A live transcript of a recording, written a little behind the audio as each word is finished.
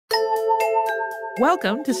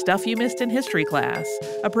Welcome to Stuff You Missed in History Class,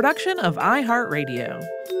 a production of iHeartRadio.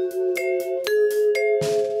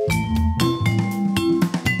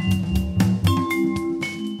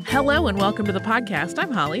 Hello and welcome to the podcast.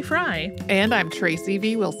 I'm Holly Fry. And I'm Tracy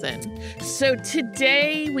V. Wilson. So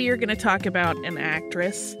today we are going to talk about an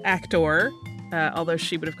actor, although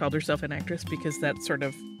she would have called herself an actress because that's sort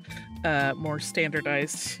of more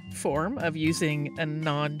standardized form of using a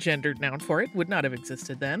non-gendered noun for it. Would not have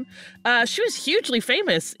existed then. She was hugely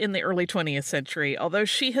famous in the early 20th century, although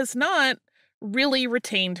she has not really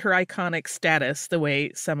retained her iconic status the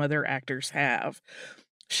way some other actors have.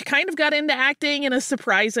 She kind of got into acting in a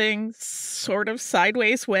surprising, sort of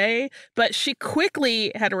sideways way, but she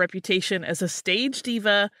quickly had a reputation as a stage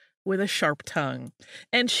diva with a sharp tongue.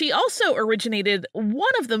 And she also originated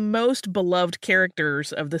one of the most beloved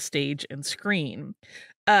characters of the stage and screen.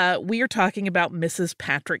 We are talking about Mrs.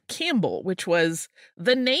 Patrick Campbell, which was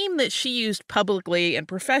the name that she used publicly and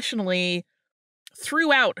professionally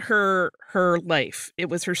throughout her life. It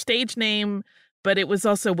was her stage name, but it was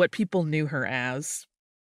also what people knew her as.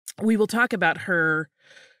 We will talk about her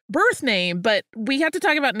birth name, but we have to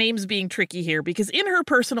talk about names being tricky here because in her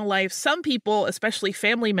personal life, some people, especially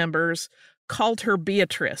family members, called her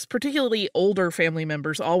Beatrice. Particularly older family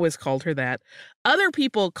members always called her that. Other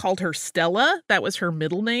people called her Stella. That was her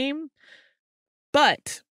middle name.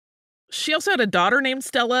 But she also had a daughter named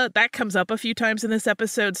Stella. That comes up a few times in this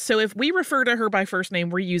episode. So if we refer to her by first name,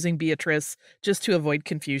 we're using Beatrice just to avoid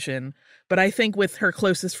confusion. But I think with her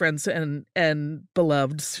closest friends and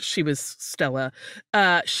beloveds, she was Stella.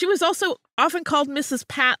 She was also often called Mrs.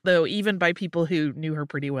 Pat, though, even by people who knew her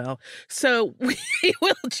pretty well. So we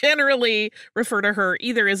will generally refer to her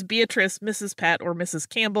either as Beatrice, Mrs. Pat, or Mrs.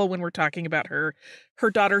 Campbell when we're talking about her. Her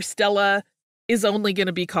daughter Stella is only going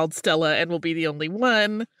to be called Stella and will be the only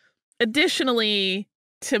one. Additionally,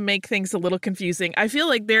 to make things a little confusing, I feel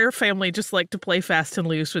like their family just liked to play fast and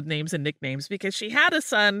loose with names and nicknames because she had a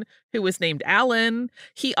son who was named Alan.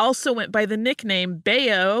 He also went by the nickname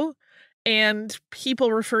Bayo, and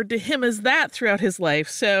people referred to him as that throughout his life.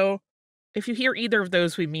 So if you hear either of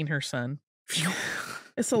those, we mean her son.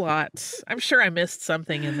 It's a lot. I'm sure I missed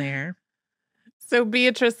something in there. So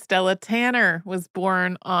Beatrice Stella Tanner was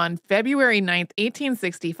born on February 9th,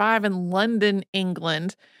 1865 in London,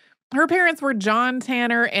 England. Her parents were John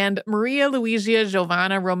Tanner and Maria Luigia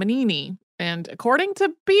Giovanna Romanini. And according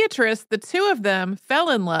to Beatrice, the two of them fell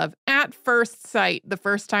in love at first sight the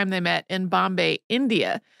first time they met in Bombay,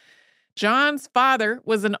 India. John's father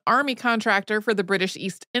was an army contractor for the British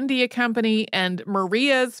East India Company, and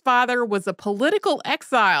Maria's father was a political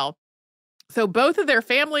exile. So both of their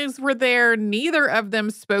families were there. Neither of them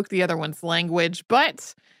spoke the other one's language,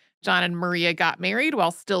 but John and Maria got married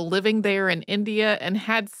while still living there in India and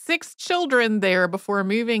had 6 children there before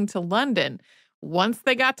moving to London. Once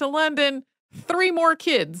they got to London, 3 more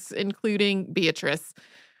kids, including Beatrice.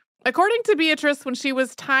 According to Beatrice, when she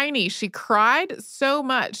was tiny, she cried so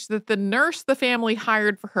much that the nurse the family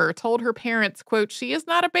hired for her told her parents, quote, "She is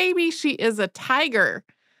not a baby, she is a tiger."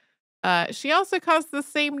 She also calls the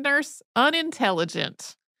same nurse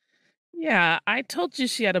unintelligent. Yeah, I told you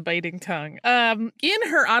she had a biting tongue. In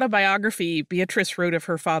her autobiography, Beatrice wrote of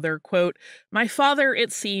her father, quote, "My father,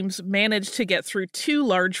 it seems, managed to get through 2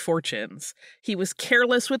 large fortunes. He was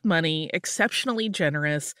careless with money, exceptionally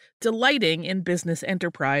generous, delighting in business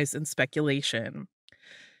enterprise and speculation."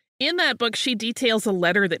 In that book, she details a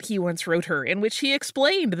letter that he once wrote her in which he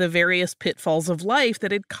explained the various pitfalls of life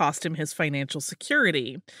that had cost him his financial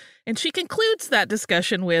security. And she concludes that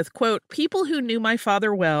discussion with, quote, "People who knew my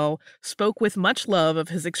father well spoke with much love of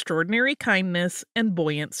his extraordinary kindness and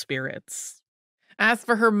buoyant spirits." As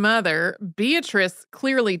for her mother, Beatrice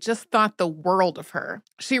clearly just thought the world of her.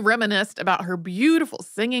 She reminisced about her beautiful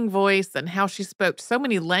singing voice and how she spoke so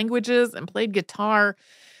many languages and played guitar.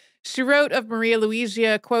 She wrote of Maria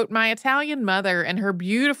Luigia, quote, "My Italian mother and her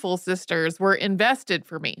beautiful sisters were invested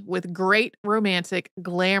for me with great romantic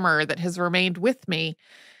glamour that has remained with me.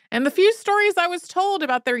 And the few stories I was told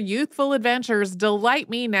about their youthful adventures delight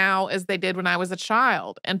me now as they did when I was a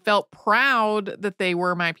child, and felt proud that they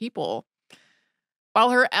were my people."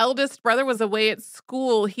 While her eldest brother was away at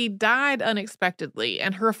school, he died unexpectedly,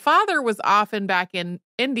 and her father was often back in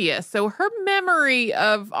India. So her memory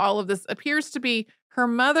of all of this appears to be her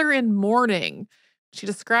mother in mourning. She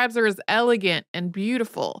describes her as elegant and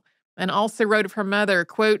beautiful, and also wrote of her mother,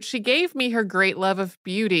 quote, "She gave me her great love of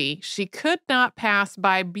beauty. She could not pass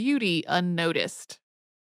by beauty unnoticed."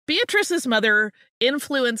 Beatrice's mother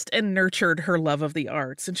influenced and nurtured her love of the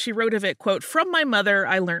arts, and she wrote of it, quote, "From my mother,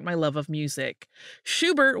 I learnt my love of music.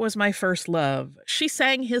 Schubert was my first love. She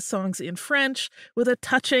sang his songs in French with a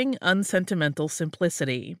touching, unsentimental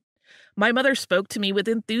simplicity. My mother spoke to me with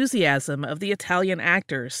enthusiasm of the Italian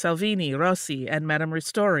actors Salvini, Rossi, and Madame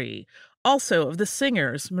Ristori, also of the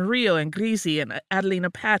singers Murillo and Grisi and Adelina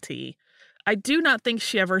Patti. I do not think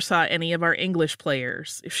she ever saw any of our English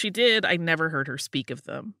players. If she did, I never heard her speak of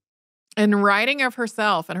them." In writing of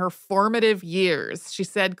herself and her formative years, she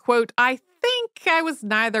said, quote, "I think I was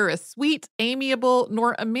neither a sweet, amiable,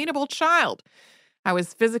 nor amenable child. I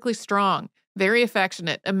was physically strong, very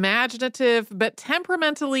affectionate, imaginative, but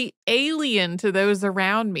temperamentally alien to those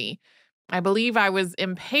around me. I believe I was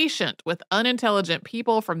impatient with unintelligent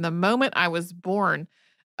people from the moment I was born.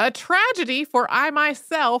 A tragedy, for I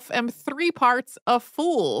myself am 3 parts a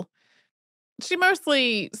fool." She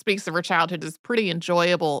mostly speaks of her childhood as pretty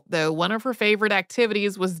enjoyable, though one of her favorite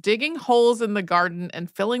activities was digging holes in the garden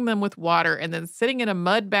and filling them with water and then sitting in a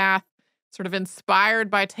mud bath, sort of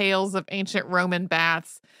inspired by tales of ancient Roman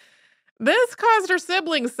baths. This caused her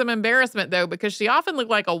siblings some embarrassment, though, because she often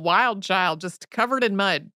looked like a wild child, just covered in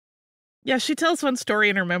mud. Yeah, she tells one story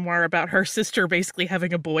in her memoir about her sister basically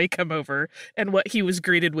having a boy come over, and what he was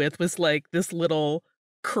greeted with was like this little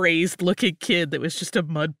crazed-looking kid that was just a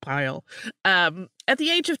mud pile. At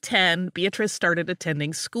the age of 10, Beatrice started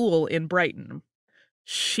attending school in Brighton.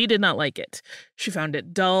 She did not like it. She found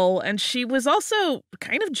it dull, and she was also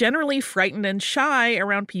kind of generally frightened and shy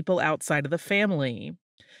around people outside of the family.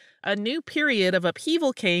 A new period of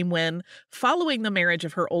upheaval came when, following the marriage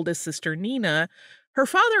of her oldest sister Nina, her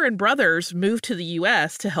father and brothers moved to the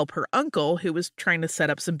U.S. to help her uncle, who was trying to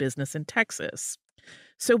set up some business in Texas.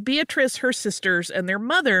 So Beatrice, her sisters, and their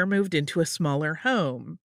mother moved into a smaller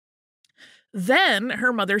home. Then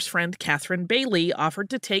her mother's friend Catherine Bailey offered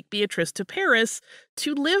to take Beatrice to Paris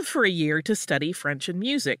to live for a year to study French and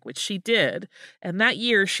music, which she did. And that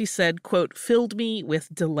year, she said, quote, "filled me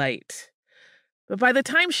with delight." But by the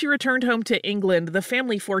time she returned home to England, the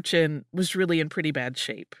family fortune was really in pretty bad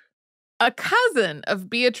shape. A cousin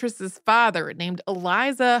of Beatrice's father, named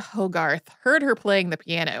Eliza Hogarth, heard her playing the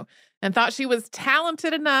piano and thought she was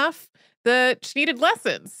talented enough that she needed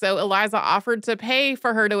lessons. So Eliza offered to pay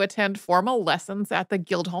for her to attend formal lessons at the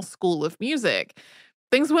Guildhall School of Music.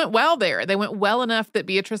 Things went well there. They went well enough that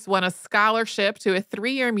Beatrice won a scholarship to a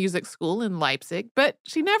 3-year music school in Leipzig, but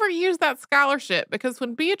she never used that scholarship because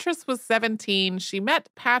when Beatrice was 17, she met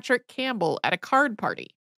Patrick Campbell at a card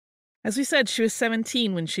party. As we said, she was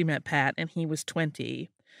 17 when she met Pat, and he was 20.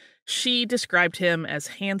 She described him as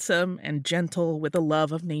handsome and gentle with a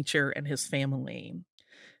love of nature and his family.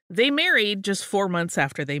 They married just 4 months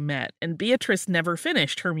after they met, and Beatrice never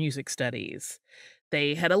finished her music studies.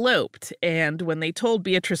 They had eloped, and when they told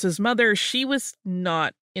Beatrice's mother, she was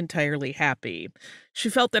not entirely happy. She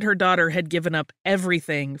felt that her daughter had given up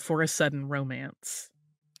everything for a sudden romance.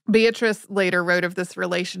 Beatrice later wrote of this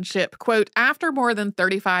relationship, quote, "After more than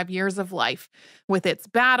 35 years of life, with its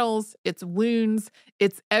battles, its wounds,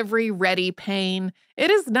 its every ready pain, it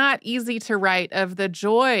is not easy to write of the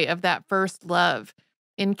joy of that first love.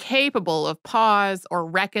 Incapable of pause or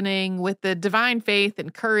reckoning with the divine faith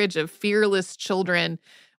and courage of fearless children,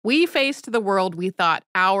 we faced the world we thought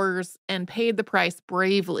ours and paid the price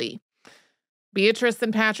bravely. Beatrice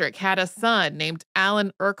and Patrick had a son named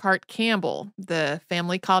Alan Urquhart Campbell. The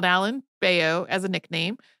family called Alan Bayo as a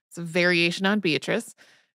nickname. It's a variation on Beatrice.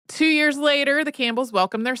 2 years later, the Campbells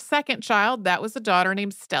welcomed their second child. That was a daughter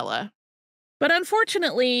named Stella. But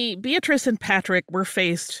unfortunately, Beatrice and Patrick were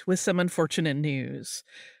faced with some unfortunate news.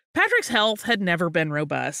 Patrick's health had never been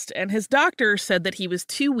robust, and his doctor said that he was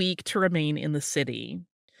too weak to remain in the city.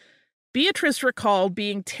 Beatrice recalled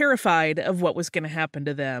being terrified of what was going to happen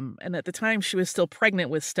to them, and at the time she was still pregnant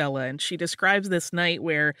with Stella, and she describes this night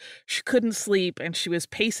where she couldn't sleep and she was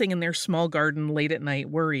pacing in their small garden late at night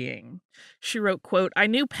worrying. She wrote, quote, "I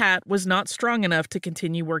knew Pat was not strong enough to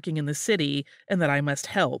continue working in the city and that I must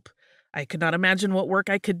help. I could not imagine what work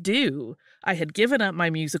I could do. I had given up my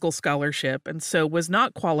musical scholarship and so was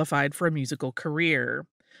not qualified for a musical career.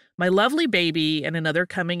 My lovely baby and another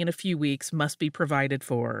coming in a few weeks must be provided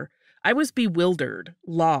for. I was bewildered,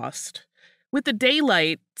 lost. With the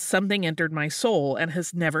daylight, something entered my soul and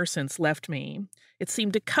has never since left me. It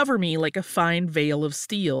seemed to cover me like a fine veil of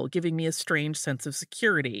steel, giving me a strange sense of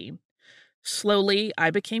security. Slowly, I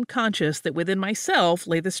became conscious that within myself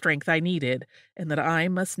lay the strength I needed and that I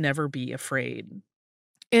must never be afraid."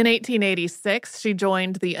 In 1886, she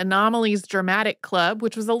joined the Anomalies Dramatic Club,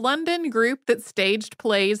 which was a London group that staged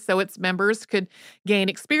plays so its members could gain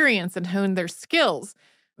experience and hone their skills.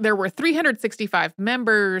 There were 365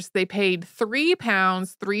 members. They paid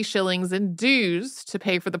 £3, 3 shillings in dues to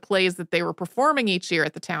pay for the plays that they were performing each year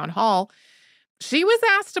at the town hall. She was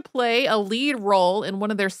asked to play a lead role in one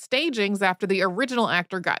of their stagings after the original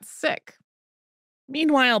actor got sick.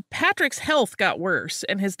 Meanwhile, Patrick's health got worse,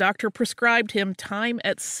 and his doctor prescribed him time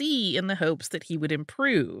at sea in the hopes that he would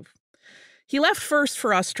improve. He left first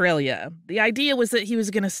for Australia. The idea was that he was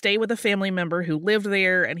going to stay with a family member who lived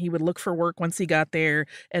there, and he would look for work once he got there,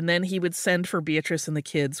 and then he would send for Beatrice and the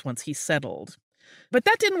kids once he settled. But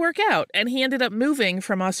that didn't work out, and he ended up moving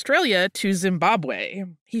from Australia to Zimbabwe.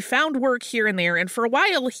 He found work here and there, and for a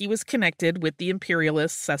while he was connected with the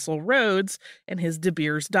imperialist Cecil Rhodes and his De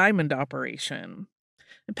Beers diamond operation.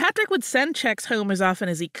 Patrick would send checks home as often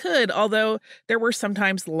as he could, although there were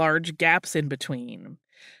sometimes large gaps in between.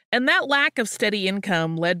 And that lack of steady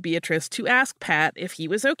income led Beatrice to ask Pat if he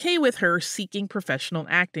was okay with her seeking professional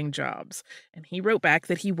acting jobs, and he wrote back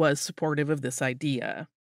that he was supportive of this idea.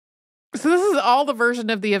 So this is all the version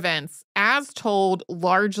of the events, as told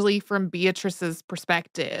largely from Beatrice's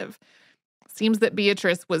perspective. Seems that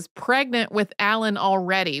Beatrice was pregnant with Alan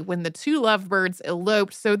already when the two lovebirds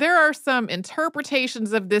eloped, so there are some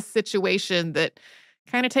interpretations of this situation that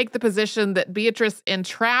kind of take the position that Beatrice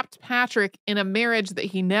entrapped Patrick in a marriage that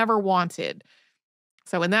he never wanted.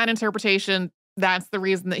 So in that interpretation, that's the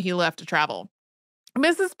reason that he left to travel.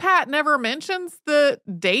 Mrs. Pat never mentions the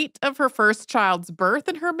date of her first child's birth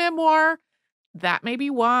in her memoir. That may be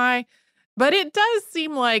why. But it does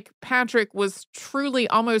seem like Patrick was truly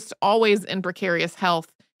almost always in precarious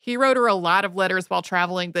health. He wrote her a lot of letters while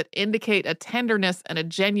traveling that indicate a tenderness and a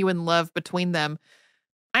genuine love between them.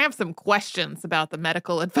 I have some questions about the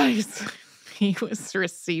medical advice he was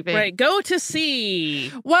receiving. Right, go to sea.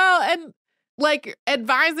 Well, and like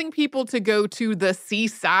advising people to go to the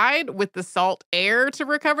seaside with the salt air to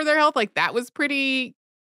recover their health, like that was pretty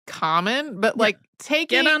common, but like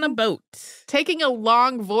get on a boat. Taking a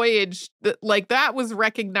long voyage, that was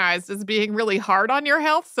recognized as being really hard on your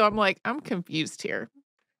health. So I'm like, I'm confused here.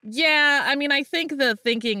 Yeah, I mean, I think the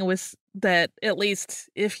thinking was that at least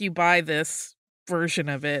if you buy this version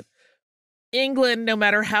of it, England, no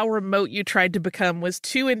matter how remote you tried to become, was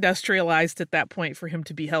too industrialized at that point for him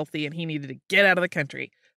to be healthy, and he needed to get out of the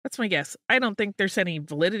country. That's my guess. I don't think there's any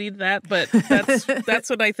validity to that, but that's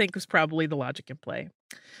what I think was probably the logic in play.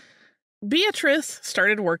 Beatrice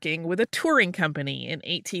started working with a touring company in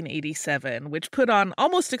 1887, which put on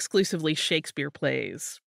almost exclusively Shakespeare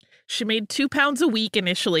plays. She made £2 a week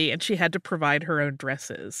initially, and she had to provide her own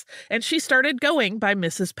dresses. And she started going by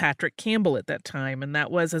Mrs. Patrick Campbell at that time, and that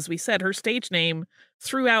was, as we said, her stage name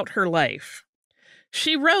throughout her life.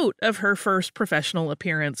 She wrote of her first professional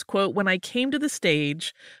appearance, quote, "When I came to the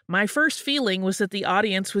stage, my first feeling was that the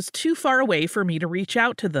audience was too far away for me to reach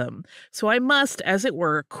out to them, so I must, as it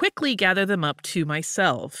were, quickly gather them up to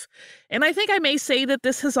myself. And I think I may say that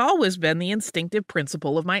this has always been the instinctive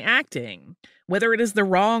principle of my acting. Whether it is the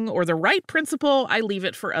wrong or the right principle, I leave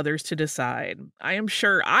it for others to decide. I am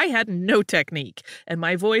sure I had no technique, and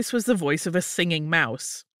my voice was the voice of a singing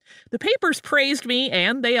mouse. The papers praised me,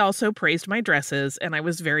 and they also praised my dresses, and I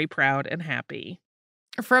was very proud and happy."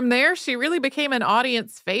 From there, she really became an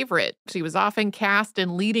audience favorite. She was often cast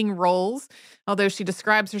in leading roles, although she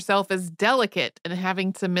describes herself as delicate and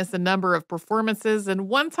having to miss a number of performances, and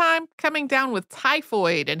one time coming down with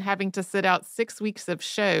typhoid and having to sit out 6 weeks of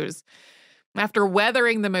shows. After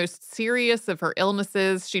weathering the most serious of her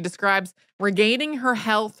illnesses, she describes regaining her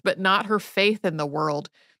health but not her faith in the world,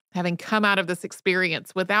 having come out of this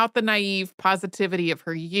experience without the naive positivity of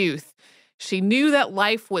her youth. She knew that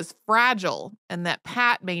life was fragile and that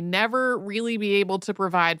Pat may never really be able to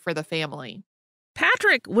provide for the family.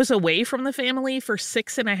 Patrick was away from the family for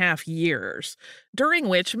 6.5 years, during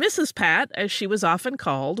which Mrs. Pat, as she was often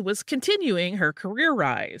called, was continuing her career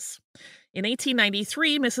rise. In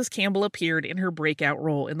 1893, Mrs. Campbell appeared in her breakout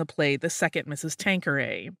role in the play The Second Mrs.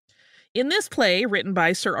 Tanqueray. In this play, written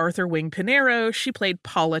by Sir Arthur Wing Pinero, she played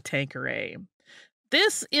Paula Tanqueray.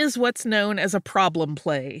 This is what's known as a problem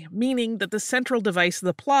play, meaning that the central device of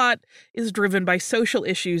the plot is driven by social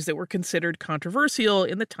issues that were considered controversial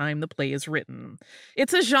in the time the play is written.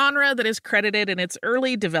 It's a genre that is credited in its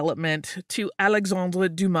early development to Alexandre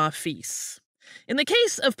Dumas fils. In the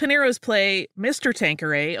case of Pinero's play, Mr.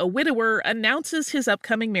 Tanqueray, a widower, announces his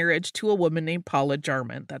upcoming marriage to a woman named Paula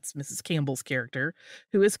Jarmont, that's Mrs. Campbell's character,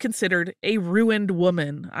 who is considered a ruined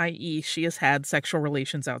woman, i.e. she has had sexual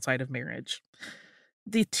relations outside of marriage.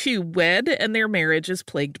 The two wed, and their marriage is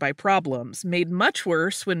plagued by problems, made much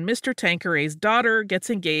worse when Mr. Tanqueray's daughter gets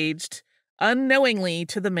engaged unknowingly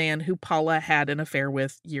to the man who Paula had an affair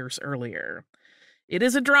with years earlier. It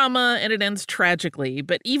is a drama and it ends tragically,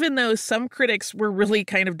 but even though some critics were really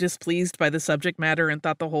kind of displeased by the subject matter and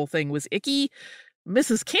thought the whole thing was icky,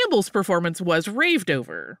 Mrs. Campbell's performance was raved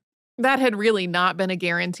over. That had really not been a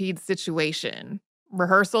guaranteed situation.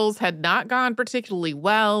 Rehearsals had not gone particularly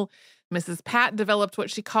well. Mrs. Pat developed what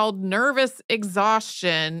she called nervous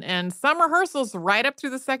exhaustion, and some rehearsals right up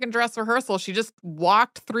through the second dress rehearsal, she just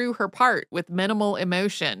walked through her part with minimal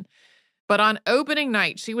emotion. But on opening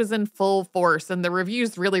night, she was in full force, and the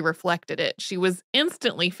reviews really reflected it. She was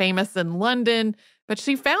instantly famous in London, but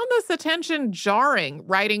she found this attention jarring,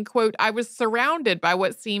 writing, quote, "I was surrounded by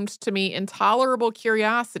what seemed to me intolerable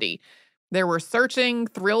curiosity. There were searching,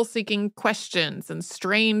 thrill-seeking questions and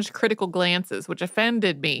strange critical glances, which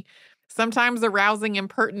offended me, sometimes arousing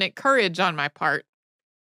impertinent courage on my part."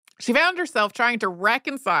 She found herself trying to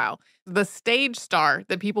reconcile the stage star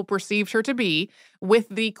that people perceived her to be with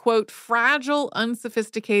the, quote, "fragile,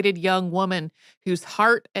 unsophisticated young woman whose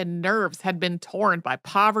heart and nerves had been torn by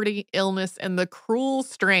poverty, illness, and the cruel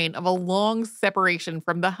strain of a long separation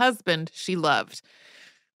from the husband she loved."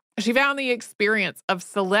 She found the experience of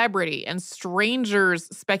celebrity and strangers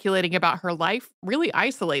speculating about her life really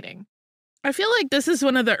isolating. I feel like this is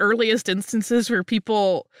one of the earliest instances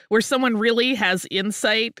where someone really has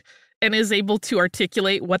insight and is able to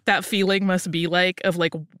articulate what that feeling must be like of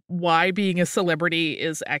like why being a celebrity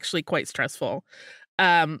is actually quite stressful.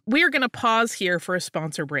 We are going to pause here for a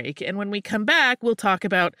sponsor break. And when we come back, we'll talk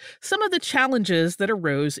about some of the challenges that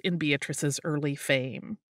arose in Beatrice's early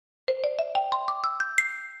fame.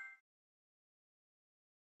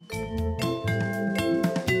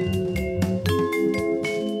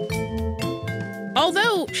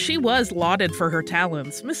 Although she was lauded for her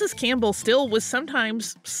talents, Mrs. Campbell still was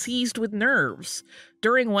sometimes seized with nerves.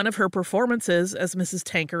 During one of her performances as Mrs.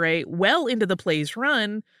 Tanqueray, well into the play's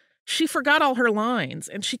run, she forgot all her lines,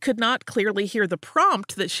 and she could not clearly hear the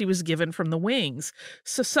prompt that she was given from the wings.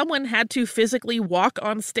 So someone had to physically walk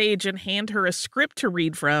on stage and hand her a script to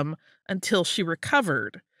read from until she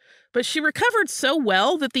recovered. But she recovered so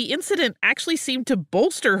well that the incident actually seemed to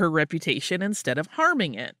bolster her reputation instead of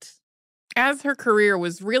harming it. As her career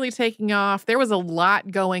was really taking off, there was a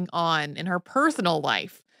lot going on in her personal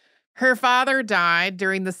life. Her father died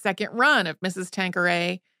during the second run of Mrs.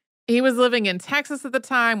 Tanqueray. He was living in Texas at the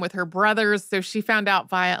time with her brothers, so she found out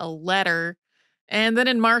via a letter. And then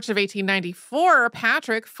in March of 1894,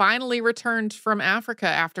 Patrick finally returned from Africa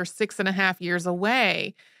after 6.5 years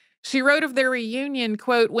away. She wrote of their reunion,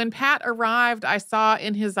 quote, "When Pat arrived, I saw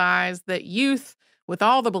in his eyes that youth, with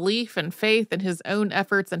all the belief and faith in his own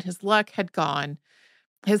efforts and his luck, had gone.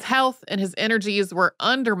 His health and his energies were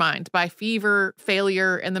undermined by fever,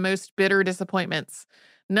 failure, and the most bitter disappointments.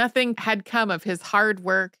 Nothing had come of his hard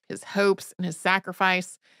work, his hopes, and his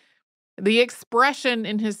sacrifice. The expression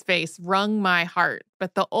in his face wrung my heart,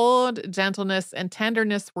 but the old gentleness and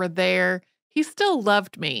tenderness were there. He still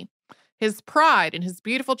loved me. His pride in his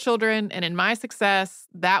beautiful children and in my success,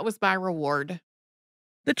 that was my reward."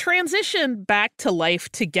 The transition back to life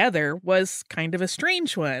together was kind of a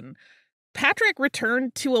strange one. Patrick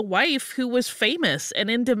returned to a wife who was famous and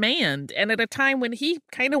in demand, and at a time when he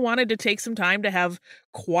kind of wanted to take some time to have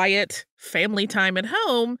quiet family time at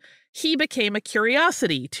home, he became a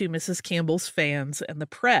curiosity to Mrs. Campbell's fans and the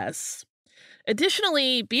press.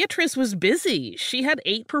 Additionally, Beatrice was busy. She had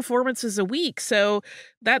 8 performances a week, so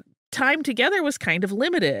that time together was kind of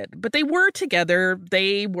limited, but they were together.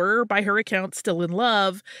 They were, by her account, still in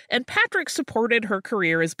love, and Patrick supported her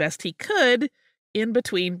career as best he could in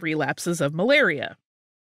between relapses of malaria.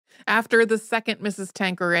 After the second Mrs.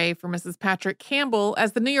 Tanqueray for Mrs. Patrick Campbell,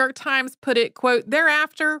 as the New York Times put it, quote,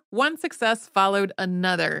 "Thereafter, one success followed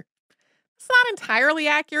another." It's not entirely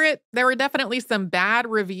accurate. There were definitely some bad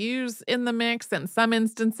reviews in the mix and some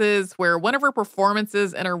instances where one of her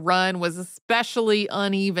performances in a run was especially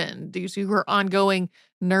uneven due to her ongoing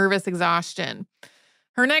nervous exhaustion.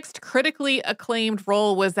 Her next critically acclaimed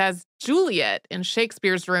role was as Juliet in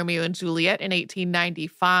Shakespeare's Romeo and Juliet in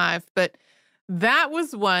 1895, but that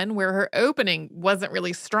was one where her opening wasn't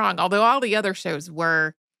really strong, although all the other shows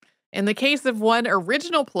were. In the case of one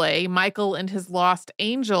original play, Michael and His Lost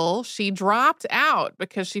Angel, she dropped out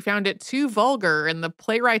because she found it too vulgar and the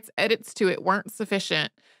playwright's edits to it weren't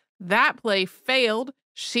sufficient. That play failed.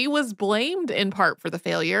 She was blamed in part for the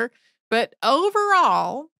failure, but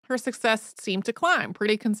overall, her success seemed to climb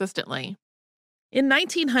pretty consistently. In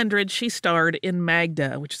 1900, she starred in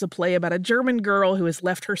Magda, which is a play about a German girl who has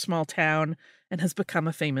left her small town and has become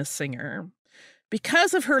a famous singer.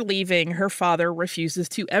 Because of her leaving, her father refuses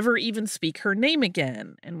to ever even speak her name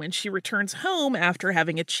again. And when she returns home after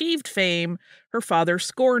having achieved fame, her father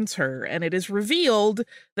scorns her, and it is revealed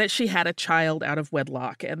that she had a child out of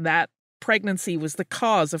wedlock, and that pregnancy was the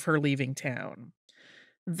cause of her leaving town.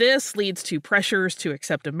 This leads to pressures to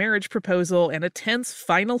accept a marriage proposal and a tense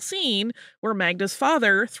final scene where Magda's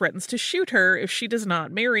father threatens to shoot her if she does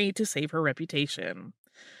not marry to save her reputation.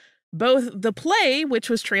 Both the play, which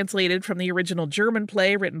was translated from the original German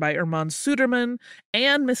play written by Armand Sudermann,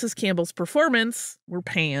 and Mrs. Campbell's performance were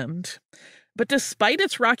panned. But despite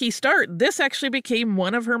its rocky start, this actually became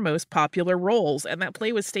one of her most popular roles, and that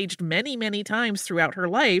play was staged many, many times throughout her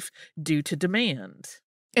life due to demand.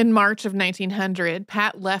 In March of 1900,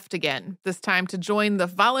 Pat left again, this time to join the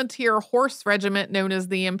volunteer horse regiment known as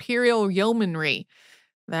the Imperial Yeomanry.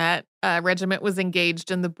 That regiment was engaged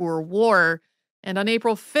in the Boer War, and on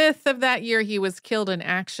April 5th of that year, he was killed in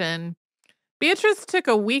action. Beatrice took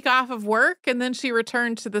a week off of work, and then she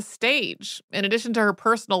returned to the stage. In addition to her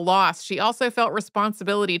personal loss, she also felt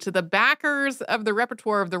responsibility to the backers of the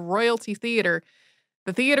repertoire of the Royalty Theatre.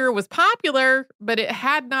 The theater was popular, but it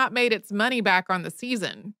had not made its money back on the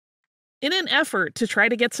season. In an effort to try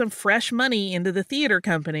to get some fresh money into the theater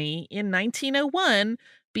company, in 1901,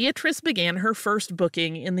 Beatrice began her first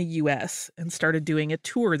booking in the U.S. and started doing a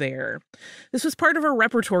tour there. This was part of a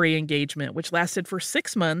repertory engagement, which lasted for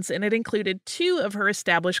 6 months, and it included 2 of her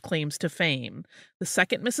established claims to fame, the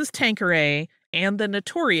second Mrs. Tanqueray and the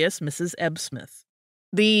notorious Mrs. Ebbsmith.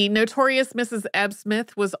 The notorious Mrs.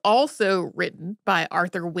 Ebbsmith was also written by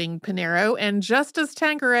Arthur Wing Pinero, and just as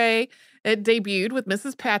Tanqueray, it debuted with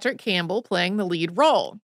Mrs. Patrick Campbell playing the lead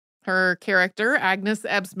role. Her character, Agnes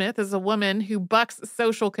Ebbsmith, is a woman who bucks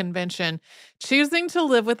social convention, choosing to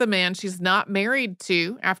live with a man she's not married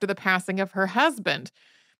to after the passing of her husband.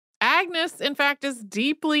 Agnes, in fact, is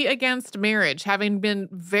deeply against marriage, having been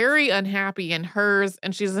very unhappy in hers,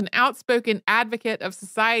 and she's an outspoken advocate of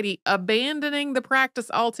society abandoning the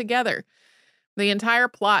practice altogether. The entire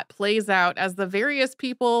plot plays out as the various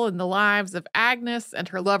people in the lives of Agnes and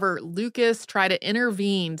her lover Lucas try to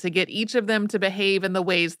intervene to get each of them to behave in the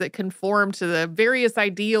ways that conform to the various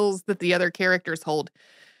ideals that the other characters hold.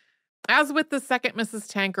 As with the second Mrs.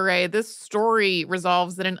 Tanqueray, this story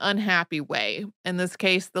resolves in an unhappy way. In this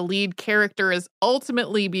case, the lead character is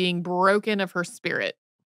ultimately being broken of her spirit.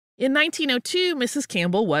 In 1902, Mrs.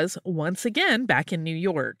 Campbell was once again back in New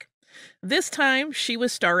York. This time, she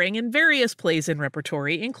was starring in various plays and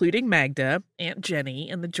repertory, including Magda, Aunt Jenny,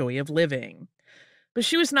 and The Joy of Living. But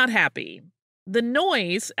she was not happy. The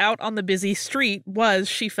noise out on the busy street was,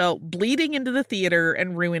 she felt, bleeding into the theater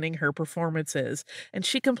and ruining her performances. And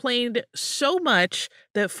she complained so much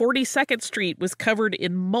that 42nd Street was covered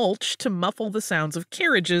in mulch to muffle the sounds of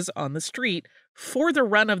carriages on the street for the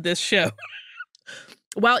run of this show.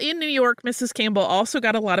 While in New York, Mrs. Campbell also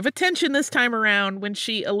got a lot of attention this time around when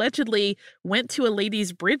she allegedly went to a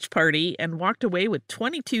ladies' bridge party and walked away with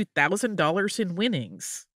 $22,000 in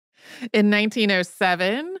winnings. In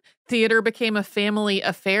 1907, theater became a family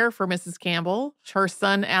affair for Mrs. Campbell. Her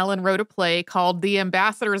son Alan wrote a play called The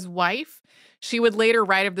Ambassador's Wife. She would later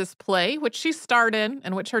write of this play, which she starred in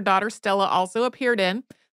and which her daughter Stella also appeared in.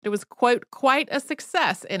 It was, quote, quite a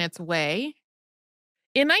success in its way.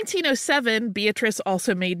 In 1907, Beatrice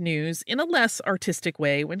also made news in a less artistic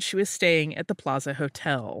way when she was staying at the Plaza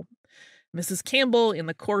Hotel. Mrs. Campbell, in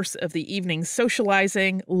the course of the evening's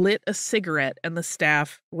socializing, lit a cigarette, and the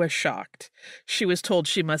staff was shocked. She was told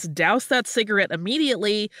she must douse that cigarette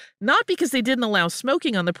immediately, not because they didn't allow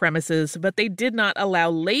smoking on the premises, but they did not allow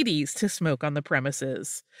ladies to smoke on the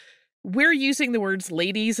premises. We're using the words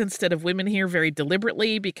ladies instead of women here very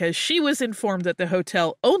deliberately because she was informed that the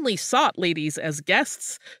hotel only sought ladies as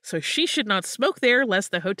guests, so she should not smoke there lest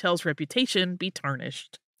the hotel's reputation be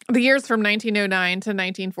tarnished. The years from 1909 to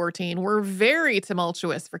 1914 were very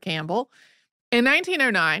tumultuous for Campbell. In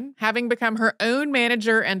 1909, having become her own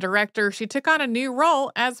manager and director, she took on a new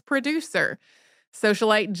role as producer.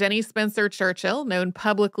 Socialite Jenny Spencer Churchill, known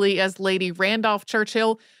publicly as Lady Randolph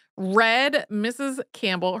Churchill, read Mrs.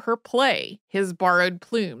 Campbell her play, His Borrowed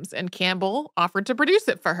Plumes, and Campbell offered to produce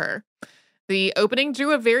it for her. The opening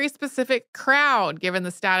drew a very specific crowd, given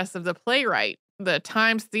the status of the playwright. The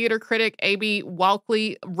Times theater critic A.B.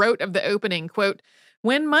 Walkley wrote of the opening, quote,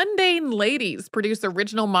 "When mundane ladies produce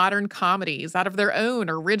original modern comedies out of their own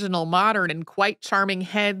original, modern, and quite charming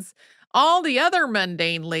heads, all the other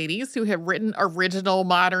mundane ladies who have written original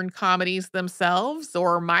modern comedies themselves,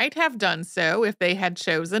 or might have done so if they had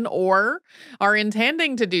chosen, or are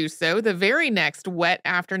intending to do so the very next wet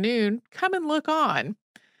afternoon, come and look on."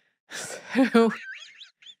 So,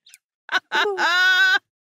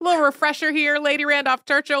 little refresher here. Lady Randolph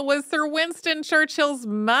Churchill was Sir Winston Churchill's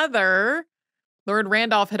mother. Lord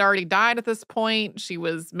Randolph had already died at this point. She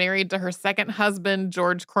was married to her second husband,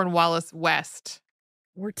 George Cornwallis West.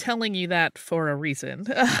 We're telling you that for a reason.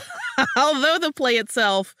 Although the play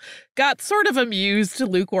itself got sort of amused,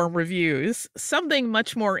 lukewarm reviews, something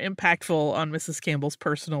much more impactful on Mrs. Campbell's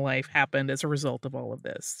personal life happened as a result of all of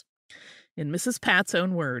this. In Mrs. Pat's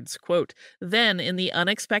own words, quote, "Then, in the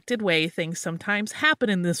unexpected way things sometimes happen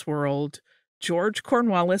in this world, George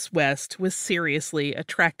Cornwallis West was seriously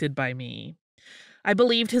attracted by me. I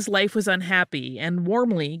believed his life was unhappy and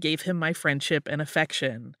warmly gave him my friendship and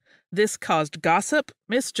affection. This caused gossip,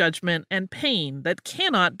 misjudgment, and pain that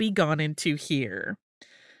cannot be gone into here."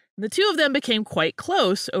 The two of them became quite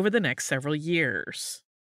close over the next several years.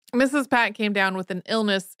 Mrs. Pat came down with an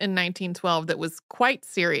illness in 1912 that was quite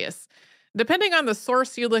serious. Depending on the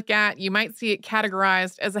source you look at, you might see it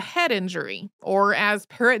categorized as a head injury, or as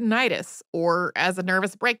peritonitis, or as a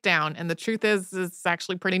nervous breakdown. And the truth is, it's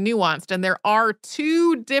actually pretty nuanced. And there are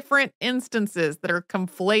two different instances that are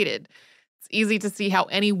conflated. It's easy to see how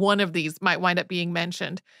any one of these might wind up being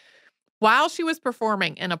mentioned. While she was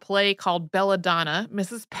performing in a play called Belladonna,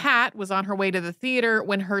 Mrs. Pat was on her way to the theater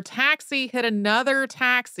when her taxi hit another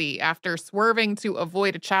taxi after swerving to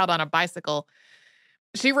avoid a child on a bicycle.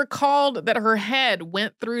 She recalled that her head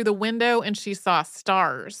went through the window and she saw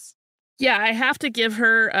stars. Yeah, I have to give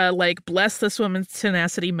her a, bless this woman's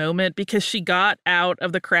tenacity moment, because she got out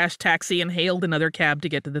of the crashed taxi and hailed another cab to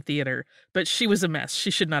get to the theater. But she was a mess.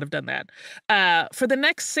 She should not have done that. For the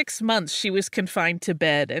next 6 months, she was confined to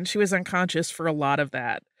bed, and she was unconscious for a lot of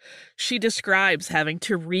that. She describes having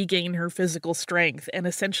to regain her physical strength and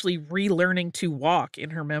essentially relearning to walk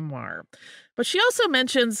in her memoir. But she also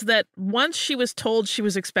mentions that once she was told she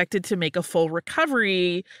was expected to make a full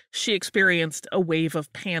recovery, she experienced a wave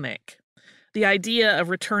of panic. The idea of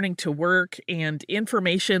returning to work and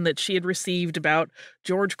information that she had received about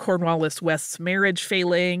George Cornwallis West's marriage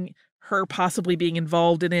failing, her possibly being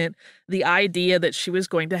involved in it, the idea that she was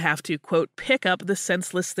going to have to, quote, pick up the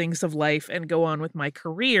senseless things of life and go on with my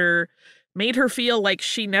career, made her feel like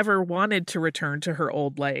she never wanted to return to her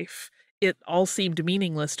old life. It all seemed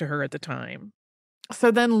meaningless to her at the time.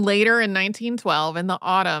 So then later in 1912, in the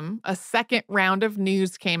autumn, a second round of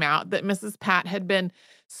news came out that Mrs. Pat had been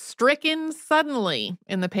stricken suddenly,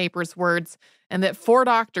 in the paper's words, and that 4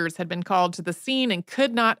 doctors had been called to the scene and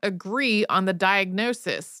could not agree on the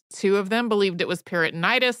diagnosis. 2 of them believed it was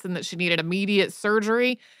peritonitis and that she needed immediate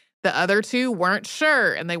surgery. The other 2 weren't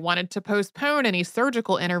sure, and they wanted to postpone any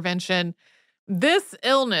surgical intervention. This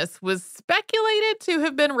illness was speculated to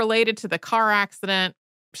have been related to the car accident.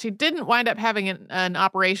 She didn't wind up having an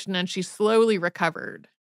operation, and she slowly recovered.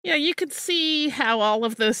 Yeah, you could see how all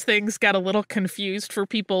of those things got a little confused for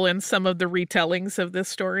people in some of the retellings of this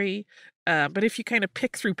story. But if you kind of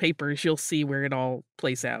pick through papers, you'll see where it all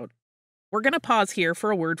plays out. We're going to pause here for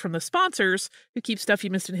a word from the sponsors who keep Stuff You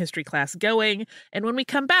Missed in History class going. And when we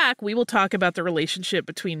come back, we will talk about the relationship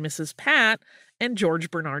between Mrs. Pat and George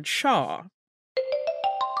Bernard Shaw.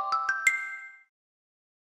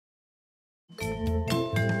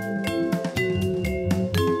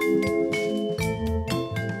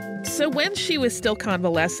 So when she was still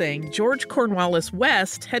convalescing, George Cornwallis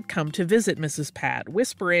West had come to visit Mrs. Pat,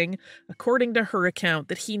 whispering, according to her account,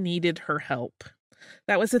 that he needed her help.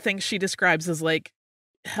 That was the thing she describes as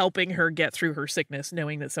helping her get through her sickness,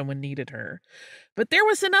 knowing that someone needed her. But there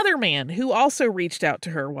was another man who also reached out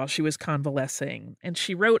to her while she was convalescing, and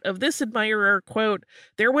she wrote of this admirer, quote,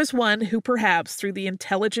 "There was one who perhaps, through the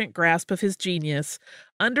intelligent grasp of his genius,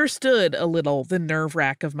 understood a little the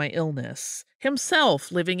nerve-rack of my illness.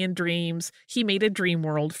 Himself living in dreams, he made a dream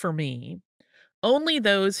world for me. Only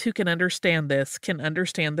those who can understand this can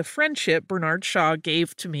understand the friendship Bernard Shaw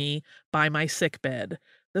gave to me by my sickbed,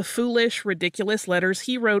 the foolish, ridiculous letters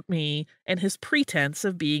he wrote me, and his pretense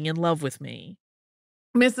of being in love with me."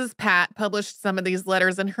 Mrs. Pat published some of these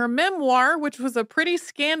letters in her memoir, which was a pretty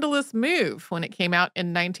scandalous move when it came out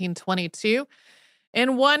in 1922.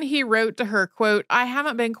 In one, he wrote to her, quote, "I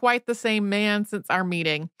haven't been quite the same man since our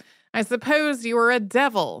meeting. I suppose you are a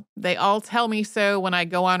devil. They all tell me so when I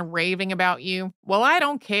go on raving about you. Well, I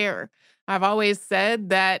don't care. I've always said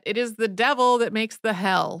that it is the devil that makes the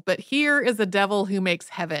hell, but here is a devil who makes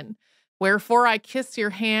heaven. Wherefore I kiss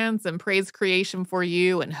your hands and praise creation for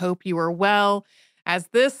you and hope you are well. As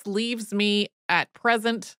this leaves me at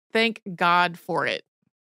present, thank God for it."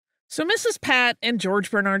 So Mrs. Pat and George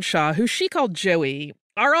Bernard Shaw, who she called Joey,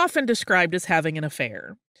 are often described as having an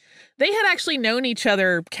affair. They had actually known each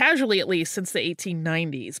other, casually at least, since the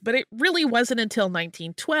 1890s, but it really wasn't until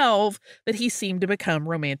 1912 that he seemed to become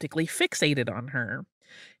romantically fixated on her.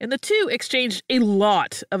 And the two exchanged a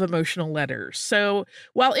lot of emotional letters. So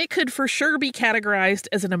while it could for sure be categorized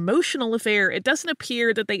as an emotional affair, it doesn't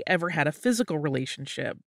appear that they ever had a physical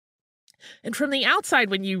relationship. And from the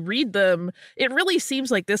outside, when you read them, it really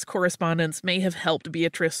seems like this correspondence may have helped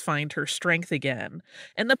Beatrice find her strength again.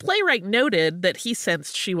 And the playwright noted that he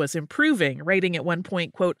sensed she was improving, writing at one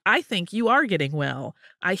point, quote, "I think you are getting well.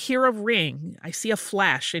 I hear a ring. I see a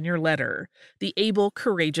flash in your letter. The able,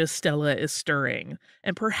 courageous Stella is stirring.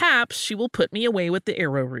 And perhaps she will put me away with the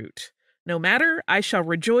arrowroot. No matter, I shall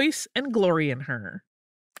rejoice and glory in her."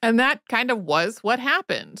 And that kind of was what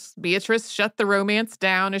happened. Beatrice shut the romance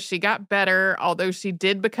down as she got better, although she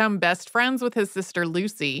did become best friends with his sister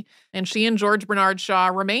Lucy, and she and George Bernard Shaw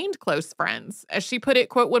remained close friends. As she put it,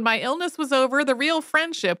 quote, "When my illness was over, the real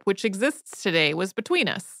friendship which exists today was between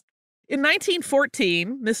us." In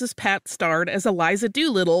 1914, Mrs. Pat starred as Eliza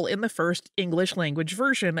Doolittle in the first English-language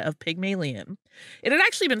version of Pygmalion. It had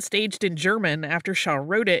actually been staged in German after Shaw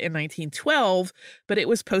wrote it in 1912, but it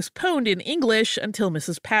was postponed in English until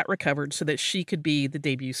Mrs. Pat recovered so that she could be the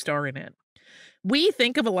debut star in it. We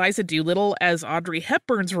think of Eliza Doolittle as Audrey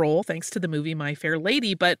Hepburn's role, thanks to the movie My Fair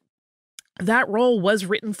Lady, but that role was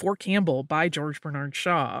written for Campbell by George Bernard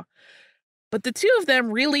Shaw. But the two of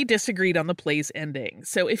them really disagreed on the play's ending.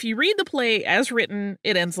 So if you read the play as written,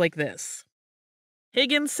 it ends like this.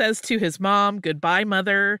 Higgins says to his mom, "Goodbye,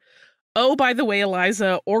 Mother. Oh, by the way,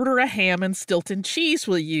 Eliza, order a ham and Stilton cheese,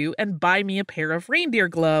 will you, and buy me a pair of reindeer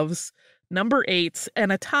gloves, number 8s,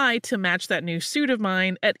 and a tie to match that new suit of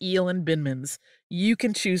mine at Eel and Binman's. You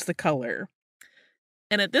can choose the color."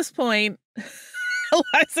 And at this point,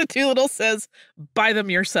 Eliza Doolittle says, "Buy them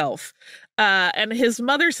yourself." And his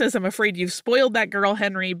mother says, "I'm afraid you've spoiled that girl,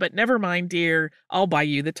 Henry, but never mind, dear. I'll buy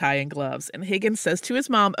you the tie and gloves." And Higgins says to his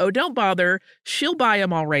mom, "Oh, don't bother. She'll buy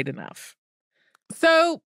them all right enough."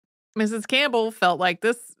 So Mrs. Campbell felt like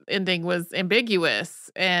this ending was ambiguous,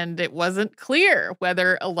 and it wasn't clear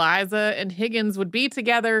whether Eliza and Higgins would be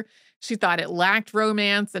together. She thought it lacked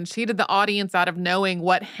romance and cheated the audience out of knowing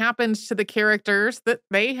what happened to the characters that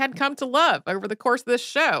they had come to love over the course of this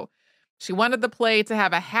show. She wanted the play to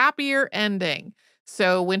have a happier ending.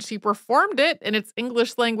 So when she performed it in its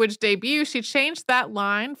English language debut, she changed that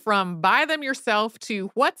line from "buy them yourself"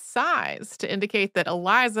 to "what size" to indicate that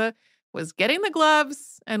Eliza was getting the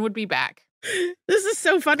gloves and would be back. This is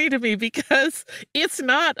so funny to me because it's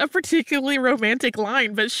not a particularly romantic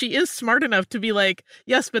line, but she is smart enough to be like,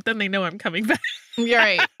 "Yes, but then they know I'm coming back." You're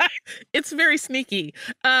right. It's very sneaky.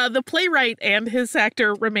 The playwright and his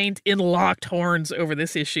actor remained in locked horns over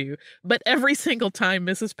this issue, but every single time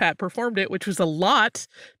Mrs. Pat performed it, which was a lot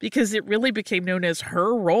because it really became known as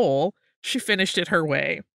her role, she finished it her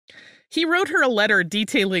way. He wrote her a letter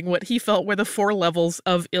detailing what he felt were the 4 levels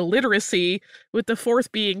of illiteracy, with the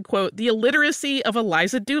 4th being, quote, "the illiteracy of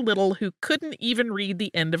Eliza Doolittle, who couldn't even read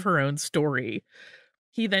the end of her own story."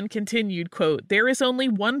 He then continued, quote, "There is only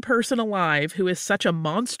one person alive who is such a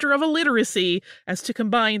monster of illiteracy as to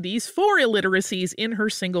combine these 4 illiteracies in her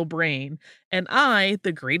single brain. And I,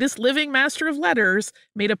 the greatest living master of letters,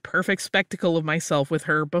 made a perfect spectacle of myself with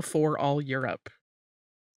her before all Europe."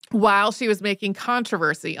 While she was making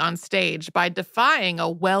controversy on stage by defying a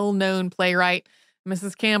well-known playwright,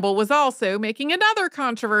 Mrs. Campbell was also making another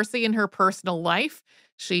controversy in her personal life.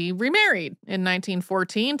 She remarried in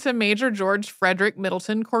 1914 to Major George Frederick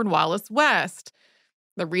Middleton Cornwallis West.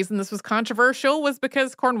 The reason this was controversial was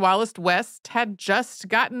because Cornwallis West had just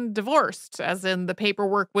gotten divorced, as in the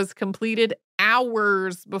paperwork was completed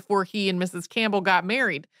hours before he and Mrs. Campbell got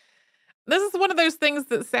married. This is one of those things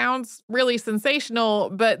that sounds really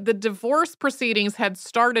sensational, but the divorce proceedings had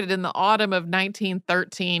started in the autumn of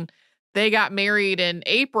 1913. They got married in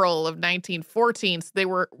April of 1914, so they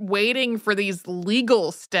were waiting for these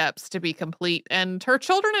legal steps to be complete, and her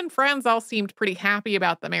children and friends all seemed pretty happy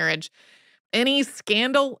about the marriage. Any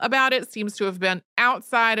scandal about it seems to have been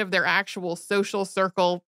outside of their actual social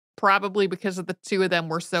circle, probably because of the two of them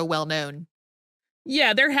were so well known.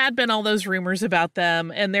 Yeah, there had been all those rumors about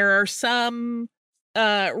them, and there are some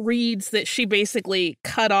reads that she basically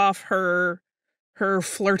cut off her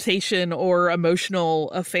flirtation or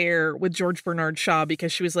emotional affair with George Bernard Shaw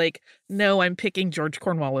because she was like, "No, I'm picking George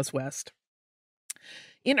Cornwallis West."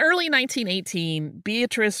 In early 1918,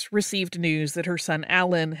 Beatrice received news that her son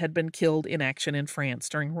Alan had been killed in action in France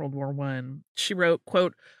during World War I. She wrote,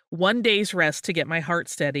 quote, "One day's rest to get my heart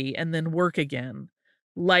steady and then work again.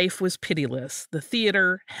 Life was pitiless. The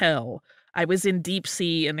theater, hell. I was in deep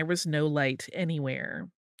sea and there was no light anywhere."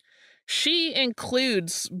 She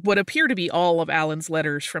includes what appear to be all of Allen's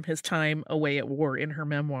letters from his time away at war in her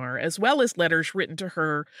memoir, as well as letters written to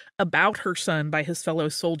her about her son by his fellow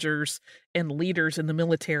soldiers and leaders in the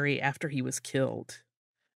military after he was killed.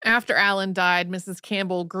 After Allen died, Mrs.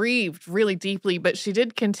 Campbell grieved really deeply, but she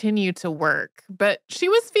did continue to work. But she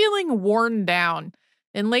was feeling worn down.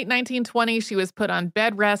 In late 1920, she was put on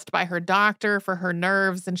bed rest by her doctor for her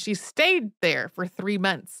nerves, and she stayed there for 3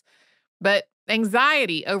 months. But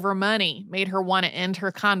anxiety over money made her want to end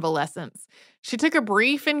her convalescence. She took a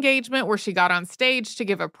brief engagement where she got on stage to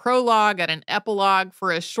give a prologue and an epilogue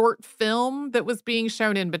for a short film that was being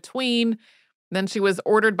shown in between. Then she was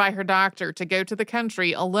ordered by her doctor to go to the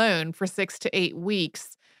country alone for 6 to 8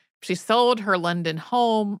 weeks. She sold her London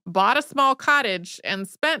home, bought a small cottage, and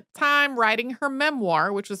spent time writing her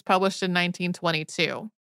memoir, which was published in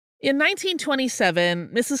 1922. In 1927,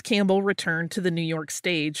 Mrs. Campbell returned to the New York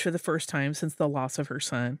stage for the first time since the loss of her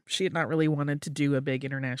son. She had not really wanted to do a big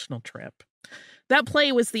international trip. That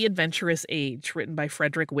play was The Adventurous Age, written by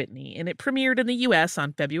Frederick Whitney, and it premiered in the U.S.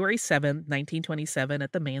 on February 7, 1927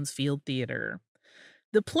 at the Mansfield Theater.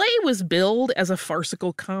 The play was billed as a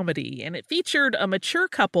farcical comedy, and it featured a mature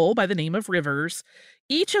couple by the name of Rivers,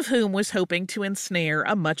 each of whom was hoping to ensnare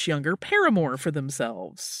a much younger paramour for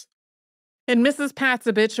themselves. In Mrs. Pat's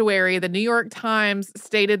obituary, the New York Times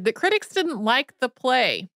stated that critics didn't like the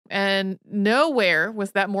play, and nowhere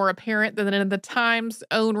was that more apparent than in the Times'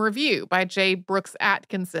 own review by J. Brooks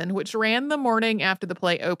Atkinson, which ran the morning after the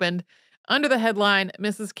play opened under the headline,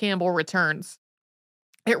 Mrs. Campbell Returns.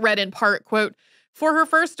 It read in part, quote, "For her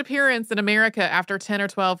first appearance in America after 10 or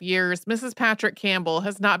 12 years, Mrs. Patrick Campbell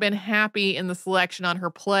has not been happy in the selection on her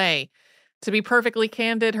play. To be perfectly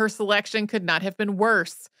candid, her selection could not have been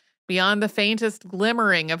worse. Beyond the faintest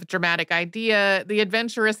glimmering of dramatic idea, The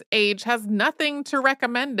Adventurous Age has nothing to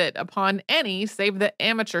recommend it upon any save the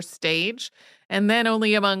amateur stage, and then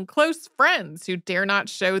only among close friends who dare not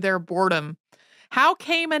show their boredom. How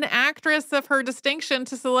came an actress of her distinction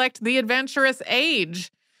to select The Adventurous Age?"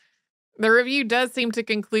 The review does seem to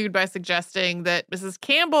conclude by suggesting that Mrs.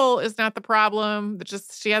 Campbell is not the problem, that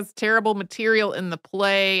just she has terrible material in the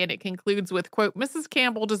play, and it concludes with, quote, "Mrs.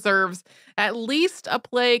 Campbell deserves at least a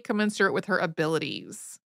play commensurate with her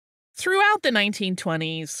abilities." Throughout the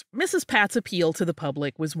 1920s, Mrs. Pat's appeal to the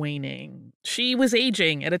public was waning. She was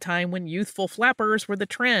aging at a time when youthful flappers were the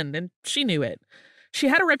trend, and she knew it. She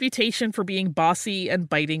had a reputation for being bossy and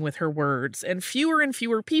biting with her words, and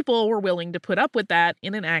fewer people were willing to put up with that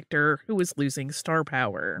in an actor who was losing star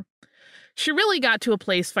power. She really got to a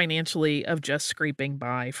place financially of just scraping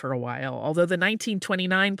by for a while, although the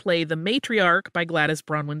 1929 play The Matriarch by Gladys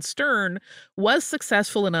Bronwyn Stern was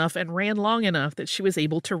successful enough and ran long enough that she was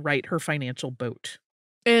able to right her financial boat.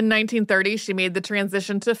 In 1930, she made the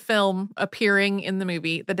transition to film, appearing in the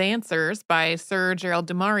movie The Dancers by Sir Gerald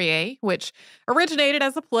du Maurier, which originated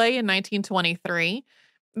as a play in 1923.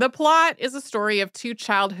 The plot is a story of two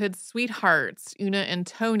childhood sweethearts, Una and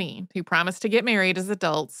Tony, who promise to get married as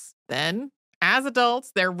adults. Then, as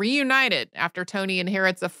adults, they're reunited after Tony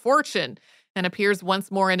inherits a fortune and appears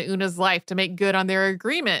once more in Una's life to make good on their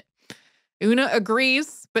agreement. Una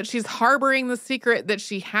agrees, but she's harboring the secret that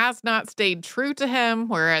she has not stayed true to him,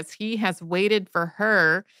 whereas he has waited for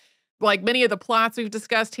her. Like many of the plots we've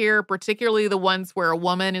discussed here, particularly the ones where a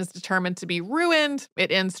woman is determined to be ruined,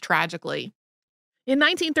 it ends tragically. In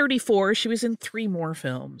 1934, she was in 3 more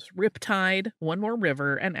films, Riptide, One More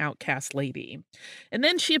River, and Outcast Lady. And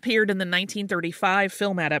then she appeared in the 1935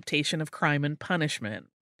 film adaptation of Crime and Punishment.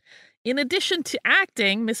 In addition to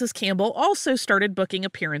acting, Mrs. Campbell also started booking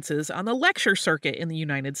appearances on the lecture circuit in the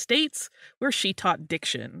United States, where she taught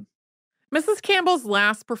diction. Mrs. Campbell's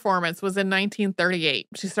last performance was in 1938.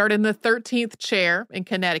 She starred in The 13th Chair in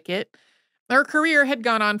Connecticut. Her career had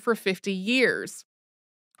gone on for 50 years.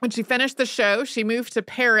 When she finished the show, she moved to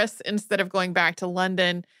Paris instead of going back to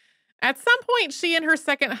London. At some point, she and her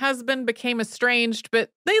second husband became estranged, but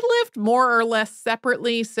they lived more or less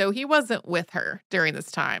separately, so he wasn't with her during this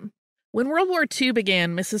time. When World War II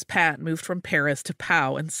began, Mrs. Pat moved from Paris to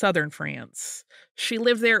Pau in southern France. She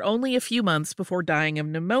lived there only a few months before dying of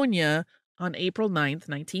pneumonia on April 9th,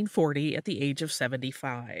 1940, at the age of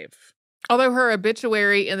 75. Although her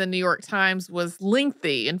obituary in the New York Times was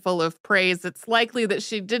lengthy and full of praise, it's likely that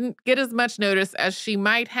she didn't get as much notice as she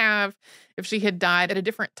might have if she had died at a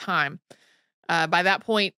different time. By that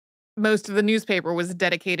point, most of the newspaper was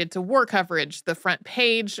dedicated to war coverage. The front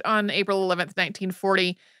page on April 11th,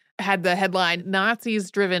 1940, had the headline,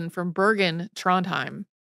 "Nazis Driven from Bergen, Trondheim."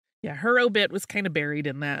 Yeah, her obit was kind of buried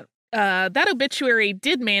in that. That obituary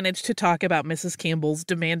did manage to talk about Mrs. Campbell's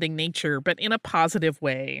demanding nature, but in a positive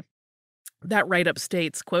way. That write-up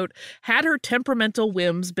states, quote, "Had her temperamental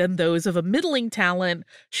whims been those of a middling talent,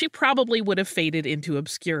 she probably would have faded into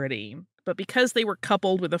obscurity. But because they were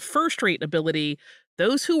coupled with a first-rate ability,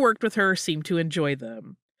 those who worked with her seemed to enjoy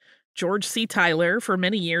them. George C. Tyler, for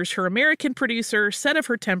many years her American producer, said of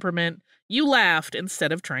her temperament, 'You laughed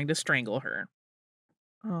instead of trying to strangle her.'"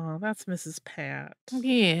 Oh, that's Mrs. Pat.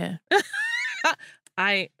 Yeah.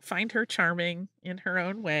 I find her charming in her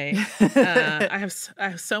own way. I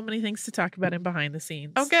have so many things to talk about in behind the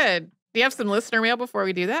scenes. Oh, good. Do you have some listener mail before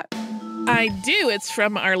we do that? I do. It's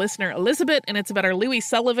from our listener, Elizabeth, and it's about our Louis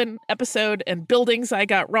Sullivan episode and buildings I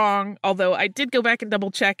got wrong, although I did go back and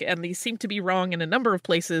double check, and these seem to be wrong in a number of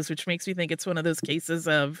places, which makes me think it's one of those cases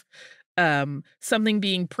of something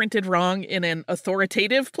being printed wrong in an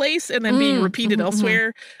authoritative place and then being repeated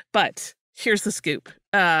elsewhere. But here's the scoop.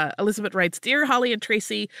 Elizabeth writes, "Dear Holly and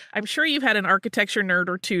Tracy, I'm sure you've had an architecture nerd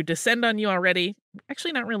or two descend on you already.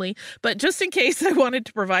 Actually, not really. But just in case, I wanted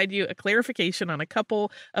to provide you a clarification on a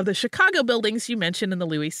couple of the Chicago buildings you mentioned in the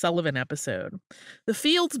Louis Sullivan episode. The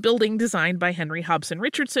Fields building, designed by Henry Hobson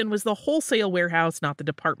Richardson, was the wholesale warehouse, not the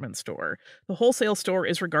department store. The wholesale store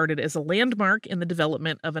is regarded as a landmark in the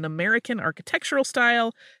development of an American architectural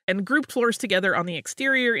style and grouped floors together on the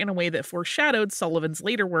exterior in a way that foreshadowed Sullivan's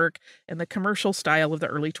later work and the commercial style of the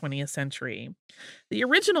early 20th century. The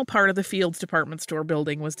original part of the Fields department store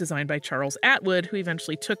building was designed by Charles Atwood, who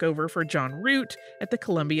eventually took over for John Root at the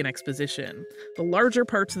Columbian Exposition. The larger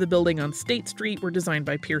parts of the building on State Street were designed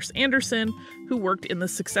by Pierce Anderson, who worked in the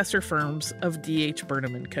successor firms of D.H.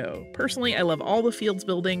 Burnham & Co. Personally, I love all the Fields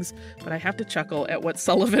buildings, but I have to chuckle at what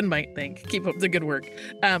Sullivan might think. Keep up the good work."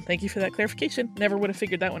 Thank you for that clarification. Never would have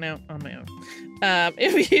figured that one out on my own.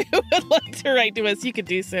 If you would like to write to us, you can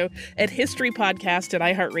do so at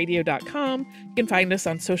historypodcast@iheartradio.com. You can find us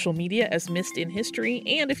on social media as Missed in History.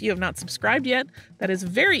 And if you have not subscribed yet, that is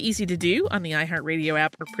very easy to do on the iHeartRadio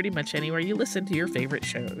app or pretty much anywhere you listen to your favorite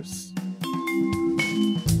shows.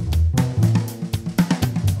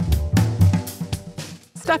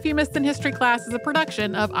 Stuff You Missed in History Class is a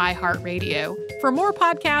production of iHeartRadio. For more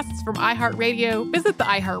podcasts from iHeartRadio, visit the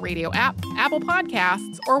iHeartRadio app, Apple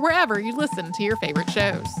Podcasts, or wherever you listen to your favorite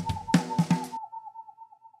shows.